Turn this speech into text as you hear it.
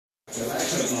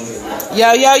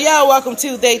Yo, yo, yo, welcome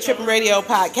to They Trippin' Radio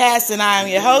Podcast, and I am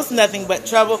your host, Nothing But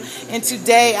Trouble, and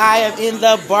today I am in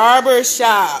the barber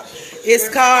shop. It's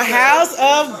called House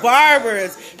of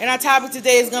Barbers, and our topic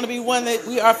today is going to be one that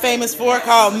we are famous for,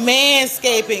 called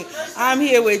manscaping. I'm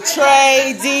here with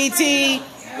Trey, DT.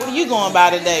 What are you going by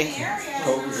today?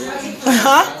 Kobe.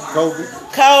 Huh?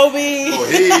 Kobe. Or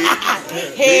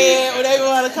Head, whatever you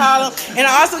want to call them. And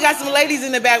I also got some ladies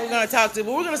in the back we're going to talk to.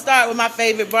 But we're going to start with my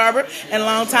favorite barber and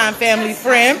longtime family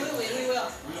friend,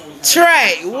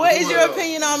 Trey. What is your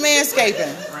opinion on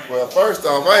manscaping? Well, first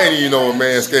off, I ain't even know what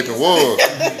manscaping was.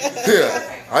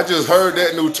 Yeah, I just heard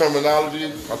that new terminology.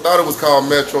 I thought it was called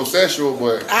metrosexual,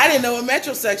 but I didn't know what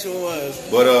metrosexual was.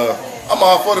 But I'm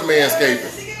all for the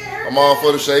manscaping. I'm all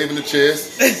for the shaving the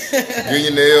chest, getting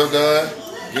your nails done,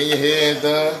 getting your hands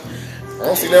done. I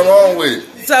don't see nothing wrong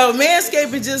with it. So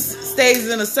manscaping just stays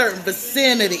in a certain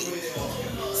vicinity.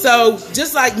 So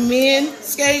just like men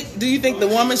scape, do you think the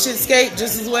woman should scape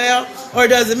just as well, or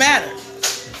does it matter?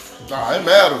 Nah, it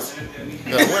matters.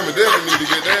 Now, women definitely need to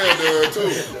get theirs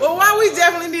done too. Well, why we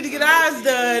definitely need to get ours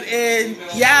done and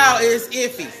y'all is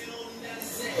iffy?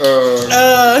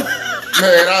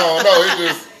 Man, I don't know.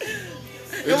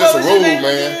 It's just a rule,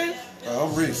 man.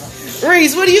 I'm Reese.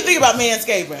 Reese, what do you think about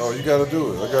manscaping? Oh, you gotta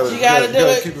do it. You gotta do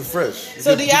it. Keep it fresh.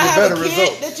 So do y'all have a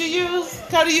kit that you use?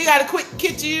 Cody, you got a quick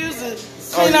kit you use to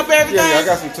clean up everything? Yeah, I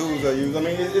got some tools I use. I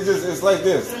mean, it's like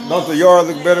this. Don't the yard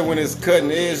look better when it's cut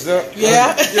and edged up?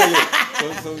 Yeah.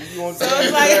 So you want to so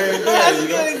it's like, that's a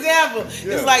good example.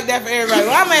 Yeah. It's like that for everybody.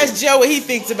 Well, I'm gonna ask Joe what he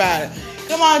thinks about it.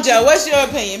 Come on, Joe. What's your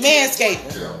opinion?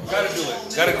 Manscaping. Gotta do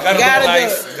it. Gotta look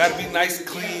nice. Gotta be nice and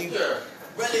clean.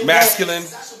 Masculine,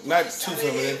 not too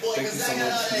feminine. Thank you so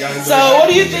much. So, what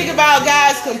do you think about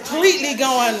guys completely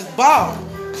going bald?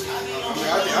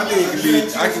 I think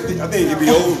it could be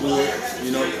overboard.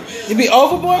 You know, you be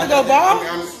overboard to go bald?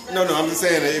 No, I'm just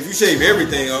saying that if you shave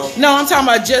everything off. No, I'm talking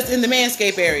about just in the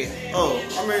manscape area. Oh,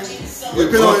 I mean,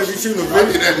 depending on if you're shooting a video. I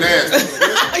think that's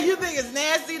nasty. You think it's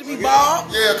nasty to be bald?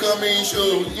 Yeah, cause I mean,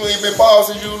 you ain't been bald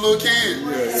since you was a little kid.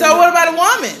 Yeah. So, what about a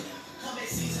woman?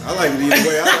 I like it either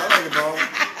way. I like it bald.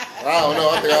 I don't know.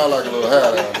 I think I like a little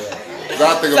hair down there.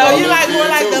 So you like more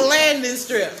like the landing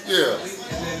strip? Yeah.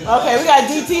 Okay, we got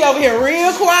DT over here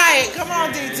real quiet. Come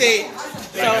on, DT.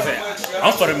 Like I said,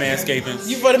 I'm for the manscaping.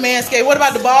 You for the manscape. What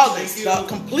about the baldness? The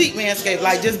complete manscape,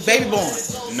 like just baby born?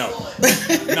 No.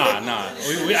 Nah.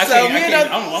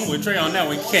 I'm with Trey on that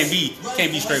one. You can't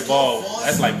be straight bald.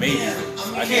 That's like baby.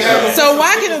 So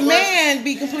why can a man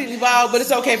be completely bald, but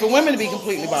it's okay for women to be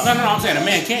completely bald? No, I'm saying a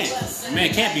man can't. A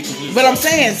man can't be completely But bald. I'm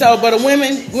saying, but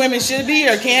women should be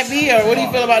or can't be, or what do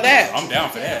you feel about that? I'm down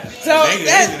for that. So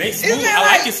they smooth.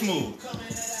 I like it smooth.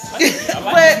 I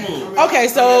like it smooth. Okay,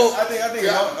 so I think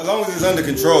as long as it's under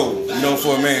control, you know,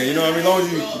 for a man, you know what I mean? As long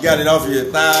as you got it off of your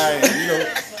thigh, and, you know.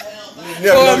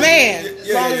 For a man,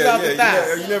 as long as it's off the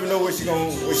thigh. You never know what she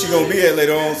gonna be at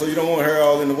later on, so you don't want her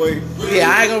all in the way. Yeah,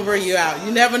 I ain't gonna bring you out.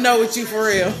 You never know what you for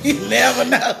real. You never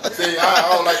know. See, I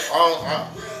don't like.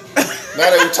 Now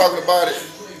that we're talking about it,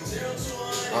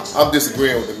 I'm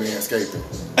disagreeing with the manscaping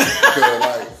because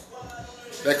like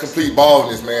that complete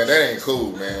baldness, man, that ain't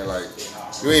cool, man. Like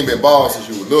you ain't been bald since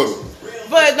you were little.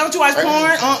 But don't you watch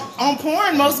porn? On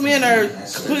porn, most men are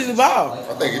completely bald.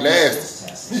 I think it's nasty.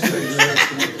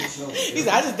 He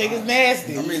said, I just think it's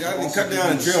nasty. I mean, I can cut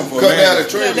down the trim for Cut down the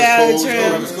trim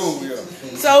is cool. Yeah.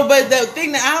 So, but the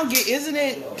thing that I don't get, isn't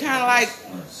it kind of like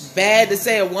bad to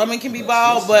say a woman can be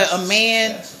bald, but a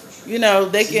man, you know,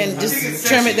 they can just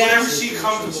trim it down? She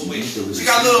comfortable with. She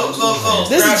got little.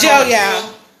 This is Joe,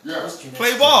 y'all. Yeah.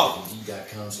 Play ball. You know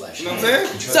what I'm saying?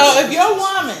 So if your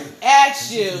woman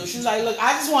asks you, she's like, look,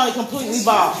 I just want it completely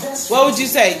bald. What would you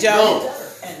say, Joe?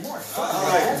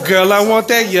 Girl, I want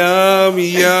that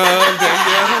yummy.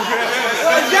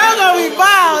 Well, Joe gonna be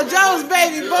bald. Joe's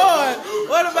baby boy.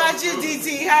 What about you,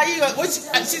 DT? How you?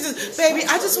 She says, baby,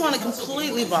 I just want it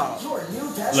completely bald.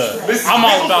 Look, I'm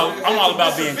all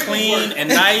about being clean and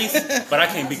nice, but I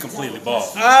can't be completely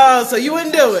bald. Oh, so you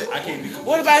wouldn't do it? I can't be.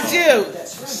 What about you?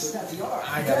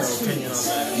 I got no opinion on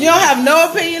that. You don't have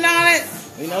no opinion on it?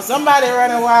 You know, somebody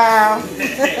running wild.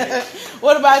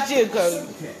 What about you, Cody?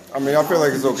 I mean, I feel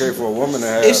like it's okay for a woman to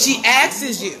have. If she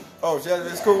asks you. Oh,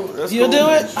 that's cool. That's You'll cool. do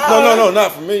it? No,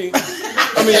 not for me. Not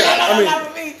for me.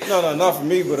 No, not for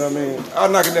me. But I mean, I'll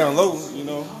knock it down low. You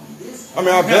know. I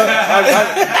mean,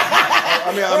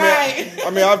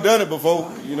 I've done it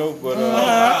before. You know, but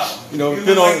you know,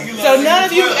 depending on. So none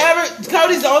of you ever.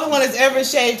 Cody's the only one that's ever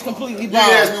shaved completely bald.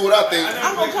 You ask me what I think.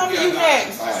 I'm gonna come to you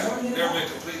next.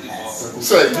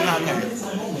 Say.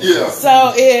 Yeah.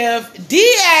 So if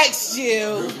D asks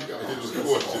you,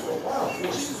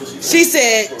 She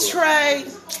said, Trey,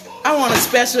 I want a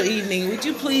special evening. Would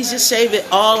you please just shave it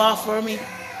all off for me?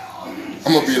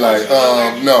 I'm gonna be like,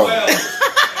 no.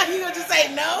 You gonna just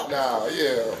say no? Nah,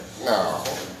 yeah, no.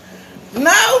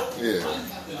 No? Yeah.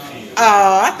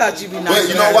 Oh, I thought you'd be nice. But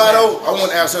you know why though? I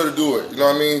wouldn't ask her to do it. You know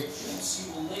what I mean?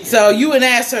 So you wouldn't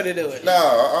ask her to do it? Nah,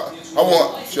 I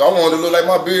want her to look like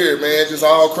my beard, man, just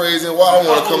all crazy and wild. I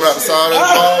want her coming out the side of the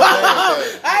ball.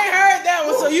 I ain't heard that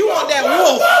one. So you want that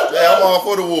wolf? Yeah, I'm all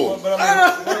for the wolf. But I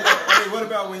mean, what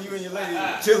about when you and your lady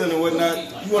chilling and whatnot?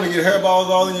 You want to get hairballs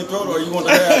all in your throat, or you want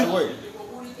the hair out the way?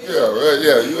 Yeah.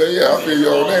 I feel you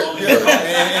on that.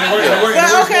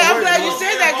 But okay, I'm glad you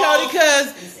said that, Cody, because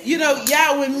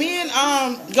when men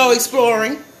go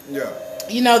exploring,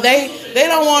 they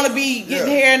don't want to be getting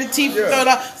hair in the teeth thrown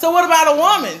out. So what about a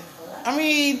woman? I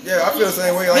mean, I feel the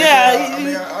same way. Like,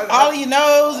 all of your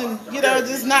nose and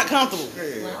just not comfortable.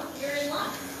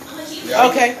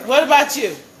 Okay, what about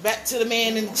you? Back to the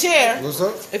man in the chair. What's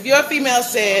up? If your female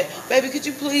said, "Baby, could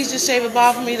you please just shave a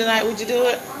bald for me tonight?" Would you do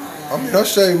it? I mean, I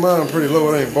shave mine pretty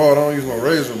low. It ain't bald. I don't use my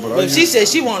razor, but Well, she said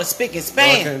she want to spick and I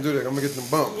span. can't do that. I'm gonna get them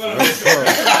bumps.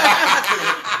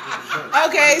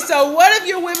 Okay, so what if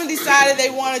your women decided they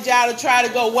wanted y'all to try to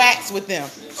go wax with them?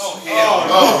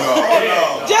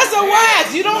 No. Just a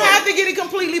wax. You don't have to get it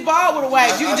completely bald with a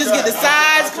wax. You can just get the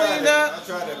sides cleaned up. I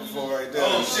tried that before right there.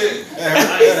 Oh shit!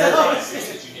 That hurt.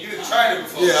 You didn't try it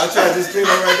before. Yeah, I tried this clean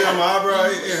up right there on my eyebrow.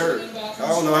 It hurt. I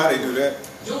don't know how they do that.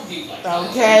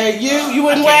 Okay, you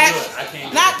wouldn't wax?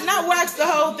 Not wax the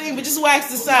whole thing, but just wax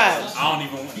the sides. I don't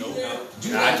even.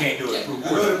 No, I can't do it.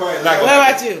 What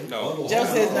about you? No. Joe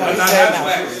says no. He Not said half no.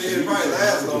 wax. It probably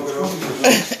lasts longer though.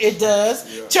 It does.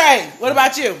 Trey, what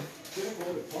about you?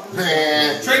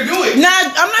 Man. Trey, do it. Nah,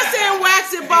 I'm not saying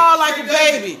wax it bald like a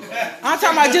baby. I'm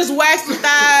talking about just wax the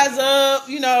thighs up,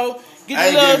 get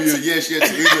I the ain't give you little. a yes yet to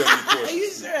either of these questions.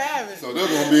 You sure haven't. So there's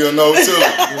gonna be a no too.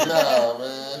 Nah,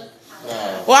 man.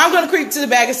 Nah. Well, I'm gonna creep to the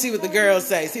back and see what the girls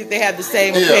say. See if they have the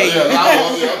same Yeah. opinion.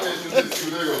 I'll see what they're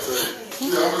gonna say.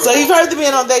 So you've heard the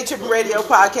Men on Day Tripping Radio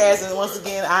podcast, and once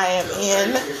again, I am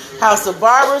in House of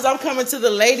Barbers. I'm coming to the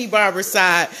lady barber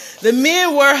side. The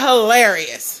men were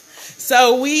hilarious.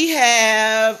 So we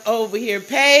have over here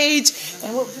Paige,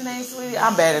 and what was your name, sweetie?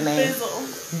 I'm bad at names.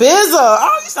 Bizzle.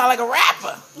 Oh, you sound like a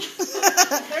rapper. There's a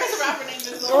rapper named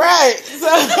Bizzle. Right.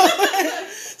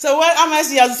 So what? I'm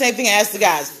asking y'all the same thing I asked the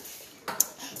guys.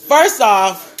 First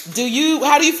off, how do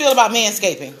you feel about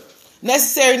manscaping?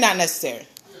 Necessary, not necessary?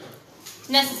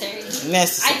 Necessary.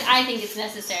 Necessary. I think it's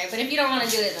necessary, but if you don't want to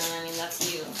do it, then I mean that's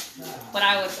you. But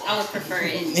I would prefer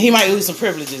it. He might lose some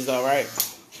privileges though, right?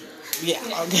 Yeah.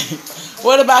 Okay.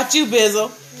 What about you,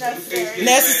 Bizzle?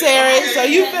 Necessary. So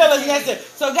you feel it's necessary.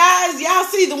 So guys, y'all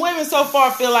see the women so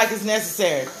far feel like it's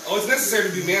necessary. Oh, it's necessary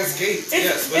to be manscaped.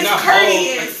 Yes, but it's not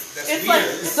courteous. bald. That's It's weird.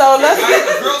 like- So The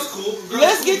girl's cool.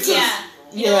 let's get to Yeah.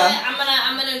 You know what? I'm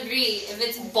gonna agree. If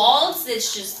it's bald,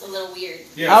 it's just a little weird.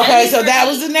 Yeah. Okay, so that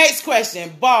was the next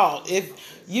question. Bald. If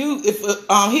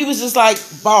he was just like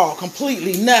bald,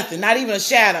 completely nothing, not even a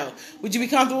shadow, would you be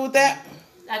comfortable with that?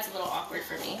 That's a little awkward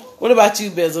for me. What about you,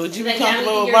 Bizzle? Would you be Like,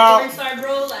 comfortable with you're a bald? porn star,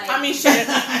 bro. Like, I mean, shit.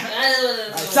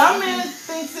 Some men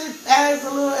thinks it adds a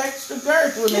little extra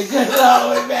girth when they cut it all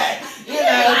the way back.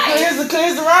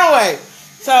 Clears the wrong way.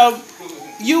 So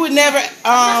you would never.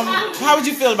 How would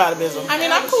you feel about it, Bizzle? I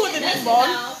mean, I'm cool with it being bald.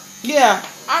 Yeah.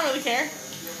 I don't really care.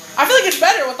 I feel like it's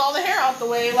better with all the hair out the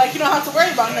way. Like, you don't have to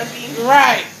worry about nothing.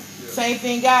 Right. Same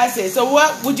thing guys said. So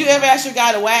what would you ever ask your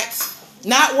guy to wax?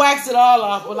 Not wax it all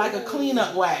off, but like a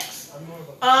cleanup wax.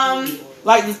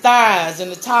 Like the thighs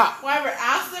and the top. Will I ever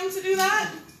ask them to do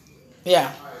that?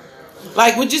 Yeah.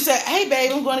 Like, would you say, "Hey,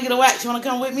 babe, I'm going to get a wax. You want to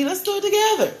come with me? Let's do it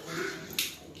together."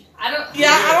 I don't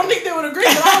think they would agree,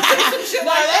 but I would say some shit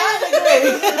like that.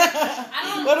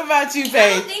 What about you, I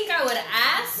Paige? don't think I would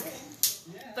ask,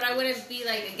 but I wouldn't be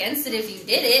like against it if you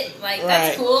did it. Like, Right.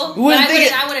 that's cool. You But wouldn't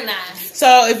think I wouldn't ask.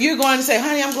 So if you're going to say,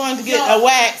 "Honey, I'm going to get a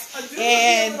wax,"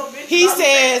 and he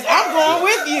says, "I'm going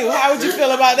with you," how would you feel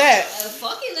about that?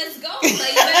 Fuck it, let's go. Like, you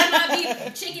better not be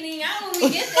chickening out when we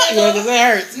get there. Yeah, because it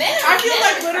hurts. Men I feel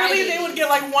like literally they would get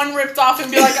like one ripped off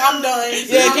and be like, I'm done.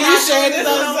 Yeah, can you share this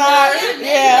on the side?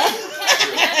 Yeah.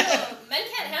 Men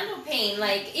can't handle pain.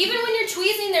 Like, even when you're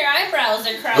tweezing their eyebrows,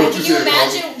 they're crying. What Can you you say,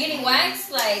 imagine getting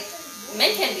waxed? Like,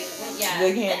 men can't do it. Yeah.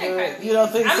 They can't men do are it. crying. You don't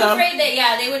think I'm so? afraid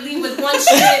that, they would leave with one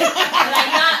shit. Like,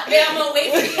 I'm gonna wait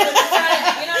for you to try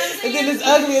it. You know what I'm saying? And then it's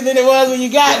uglier than it was when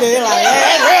you got there. They're like,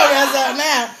 "That's real messed up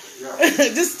now."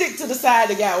 Just stick to the side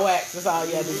that got waxed. That's all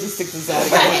you have to do. Just stick to the side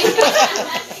that got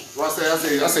waxed. Well, I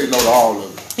say no to all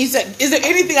of them. He said, "Is there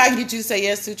anything I can get you to say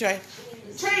yes to, Trey?"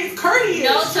 Trey is courteous.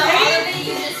 No, to all of it,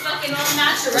 you just fucking all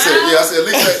natural. I said, at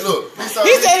least, look. He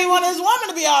said he wanted his woman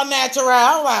to be all natural.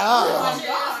 I'm like, oh.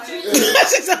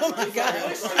 She said, oh my God.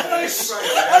 That's what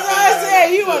I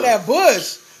said. You want that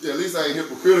bush. Yeah, at least I ain't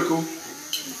hypocritical.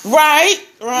 Right.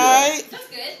 That's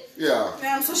good. Yeah.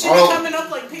 Damn, so she be coming up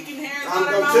like picking hairs out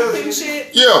her mouth and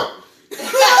shit. Yeah.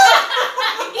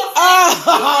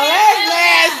 Oh, that's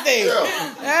nasty. Yeah.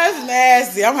 That's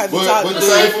nasty. I'm gonna have to talk to But the dude.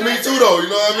 same for me too, though. You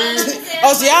know what I mean?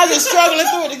 Oh, so y'all just struggling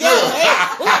through it together. Hey,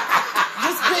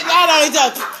 just spitting out on each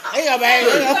other. There you go,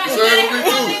 baby. Same for me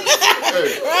too.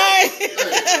 Hey. Right?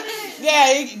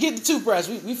 Yeah, you get the toothbrush.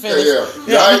 We finished. Yeah.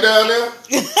 Y'all ain't down there? All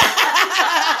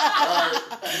right.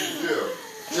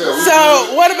 Yeah.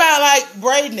 So, what about like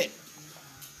braiding it?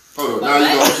 Hold on. Now you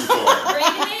going too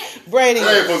far. Braiding It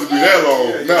ain't it. supposed to be that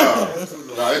long.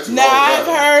 Nah, it's too Now, long. I've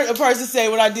heard a person say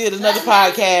what I did another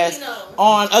podcast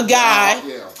on a guy.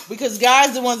 Yeah. Because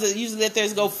guys the ones that usually let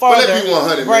theirs go But farther. let be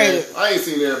 100, braid man. it. I ain't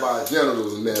seen everybody's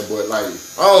genitals in there, but like,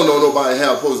 I don't know nobody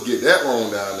how supposed to get that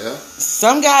long down there.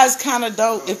 Some guys kind of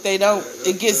don't. If they don't,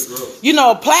 it gets. You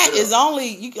know, a plait is only.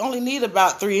 You only need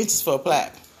about 3 inches for a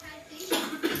plait.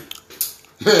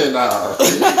 Man, nah.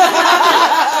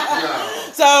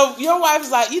 So your wife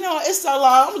is like, you know, it's so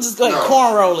long. I'm gonna just go ahead and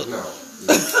cornroll it. No.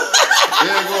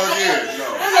 Yeah, go again. No.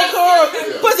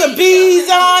 Put some beads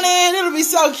on it. It'll be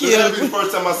so cute. That'll be the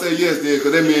first time I say yes, then,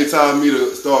 because that means time me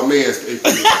to start manscaping.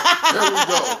 There we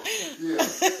go. Yeah,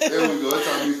 there we go. It's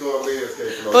time me to start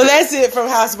manscaping. Well, that's it from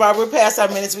House Barber. We're past our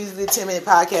minutes. We did a 10-minute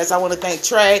podcast. I want to thank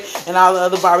Trey and all the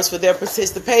other barbers for their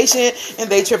participation in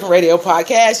They Trippin' Radio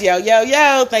podcast.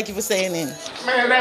 Yo. Thank you for staying in. Man,